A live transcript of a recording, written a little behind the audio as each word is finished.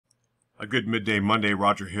A good midday Monday,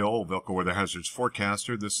 Roger Hill, VELCO Weather Hazards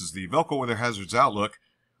forecaster. This is the VELCO Weather Hazards outlook.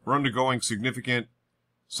 We're undergoing significant,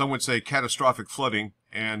 some would say catastrophic flooding,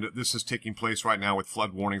 and this is taking place right now with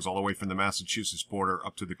flood warnings all the way from the Massachusetts border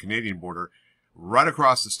up to the Canadian border, right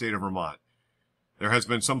across the state of Vermont. There has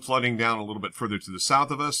been some flooding down a little bit further to the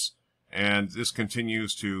south of us, and this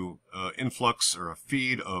continues to influx or a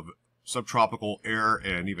feed of subtropical air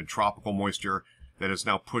and even tropical moisture that is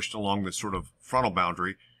now pushed along this sort of frontal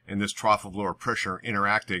boundary and this trough of lower pressure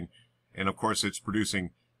interacting, and of course it's producing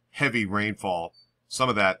heavy rainfall, some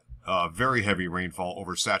of that very heavy rainfall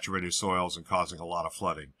over saturated soils and causing a lot of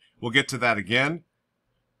flooding. We'll get to that again.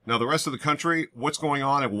 Now the rest of the country, what's going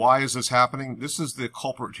on and why is this happening? This is the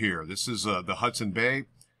culprit here. This is the Hudson Bay,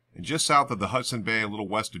 and just south of the Hudson Bay, a little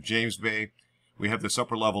west of James Bay, we have this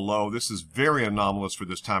upper level low. This is very anomalous for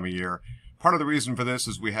this time of year. Part of the reason for this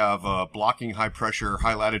is we have blocking high pressure,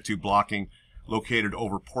 high latitude blocking located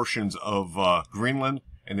over portions of Greenland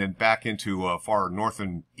and then back into far north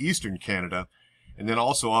and eastern Canada, and then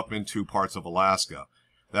also up into parts of Alaska.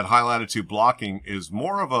 That high latitude blocking is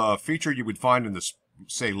more of a feature you would find in the,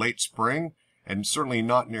 say, late spring, and certainly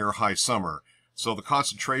not near high summer. So the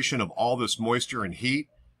concentration of all this moisture and heat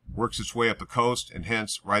works its way up the coast and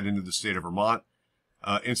hence right into the state of Vermont.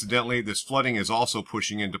 Incidentally, this flooding is also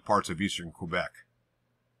pushing into parts of eastern Quebec.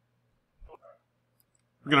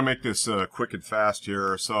 We're going to make this quick and fast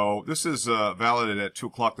here. So this is valid at 2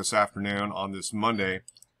 o'clock this afternoon on this Monday.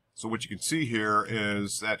 So what you can see here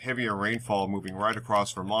is that heavier rainfall moving right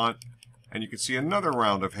across Vermont. And you can see another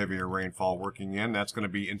round of heavier rainfall working in. That's going to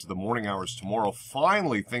be into the morning hours tomorrow.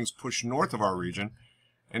 Finally, things push north of our region.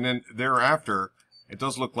 And then thereafter, it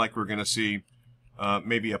does look like we're going to see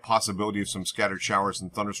maybe a possibility of some scattered showers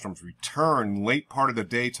and thunderstorms return late part of the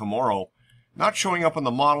day tomorrow. Not showing up on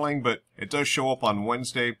the modeling, but it does show up on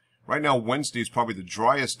Wednesday. Right now, Wednesday is probably the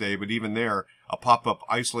driest day, but even there, a pop-up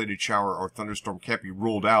isolated shower or thunderstorm can't be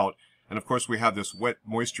ruled out. And of course, we have this wet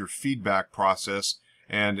moisture feedback process.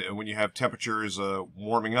 And when you have temperatures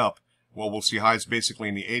warming up, well, we'll see highs basically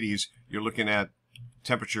in the 80s. You're looking at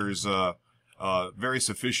temperatures very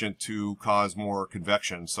sufficient to cause more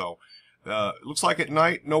convection. So it looks like at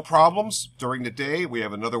night, no problems. During the day, we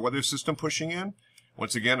have another weather system pushing in.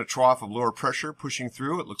 Once again, a trough of lower pressure pushing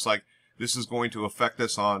through. It looks like this is going to affect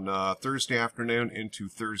us on Thursday afternoon into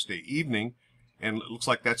Thursday evening. And it looks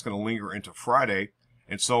like that's going to linger into Friday,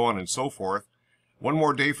 and so on and so forth. One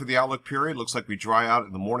more day for the outlook period. Looks like we dry out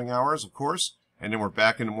in the morning hours, of course, and then we're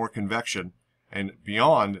back into more convection. And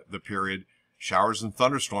beyond the period, showers and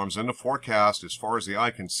thunderstorms in the forecast as far as the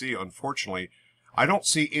eye can see. Unfortunately, I don't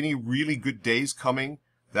see any really good days coming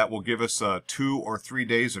that will give us 2 or 3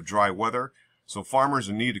 days of dry weather. So farmers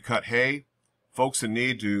in need to cut hay, folks in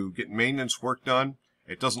need to get maintenance work done,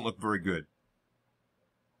 it doesn't look very good.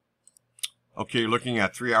 Okay, you're looking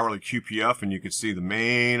at 3-hourly QPF, and you can see the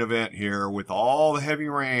main event here with all the heavy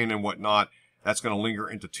rain and whatnot. That's going to linger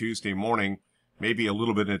into Tuesday morning, maybe a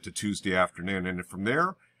little bit into Tuesday afternoon. And from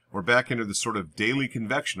there, we're back into the sort of daily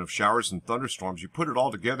convection of showers and thunderstorms. You put it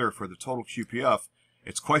all together for the total QPF,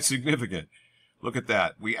 it's quite significant. Look at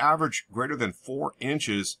that. We average greater than 4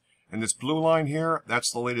 inches. And this blue line here,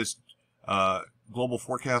 that's the latest global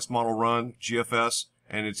forecast model run, GFS,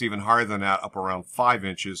 and it's even higher than that, up around 5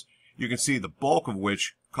 inches. You can see the bulk of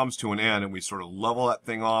which comes to an end, and we sort of level that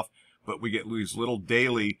thing off, but we get these little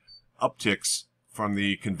daily upticks from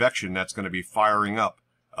the convection that's going to be firing up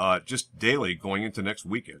just daily going into next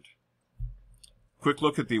weekend. Quick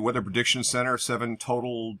look at the Weather Prediction Center, 7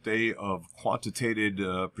 total day of quantitated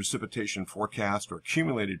precipitation forecast or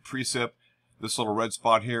accumulated precip. This little red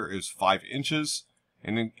spot here is 5 inches,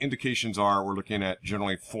 and then indications are we're looking at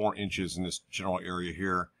generally 4 inches in this general area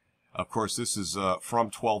here. Of course, this is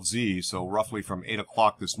from 12Z, so roughly from 8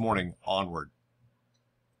 o'clock this morning onward.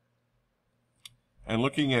 And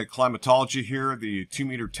looking at climatology here, the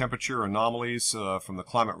 2-meter temperature anomalies from the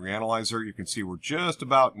climate reanalyzer, you can see we're just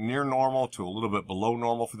about near normal to a little bit below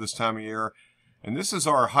normal for this time of year. And this is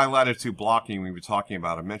our high latitude blocking we were talking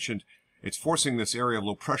about. I mentioned it's forcing this area of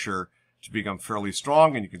low pressure to become fairly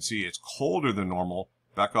strong, and you can see it's colder than normal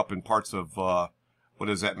back up in parts of, what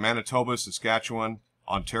is that, Manitoba, Saskatchewan,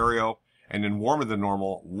 Ontario, and then warmer than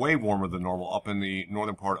normal, way warmer than normal up in the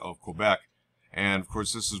northern part of Quebec. And of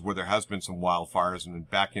course, this is where there has been some wildfires, and then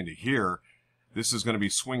back into here, this is going to be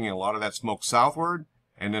swinging a lot of that smoke southward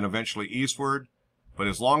and then eventually eastward. But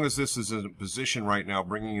as long as this is in a position right now,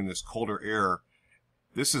 bringing in this colder air,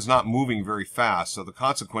 this is not moving very fast. So the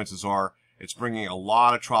consequences are it's bringing a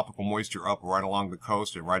lot of tropical moisture up right along the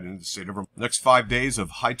coast and right into the state of Vermont. Next 5 days of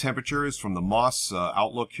high temperatures from the MOS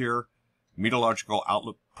outlook here. Meteorological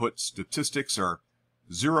output statistics are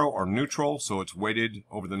 0 or neutral, so it's weighted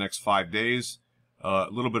over the next 5 days. A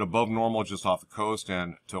little bit above normal just off the coast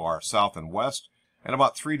and to our south and west. And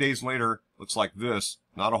about 3 days later, looks like this.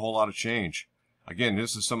 Not a whole lot of change. Again,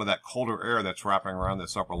 this is some of that colder air that's wrapping around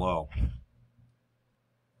this upper low.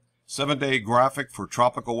 7-day graphic for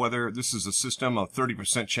tropical weather. This is a system of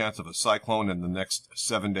 30% chance of a cyclone in the next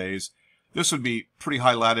 7 days. This would be pretty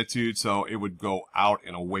high latitude, so it would go out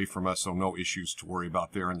and away from us, so no issues to worry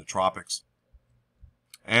about there in the tropics.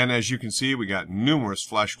 And as you can see, we got numerous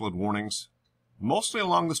flash flood warnings, mostly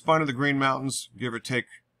along the spine of the Green Mountains, give or take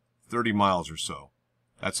 30 miles or so.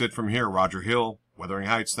 That's it from here. Roger Hill, Wuthering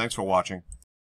Heights. Thanks for watching.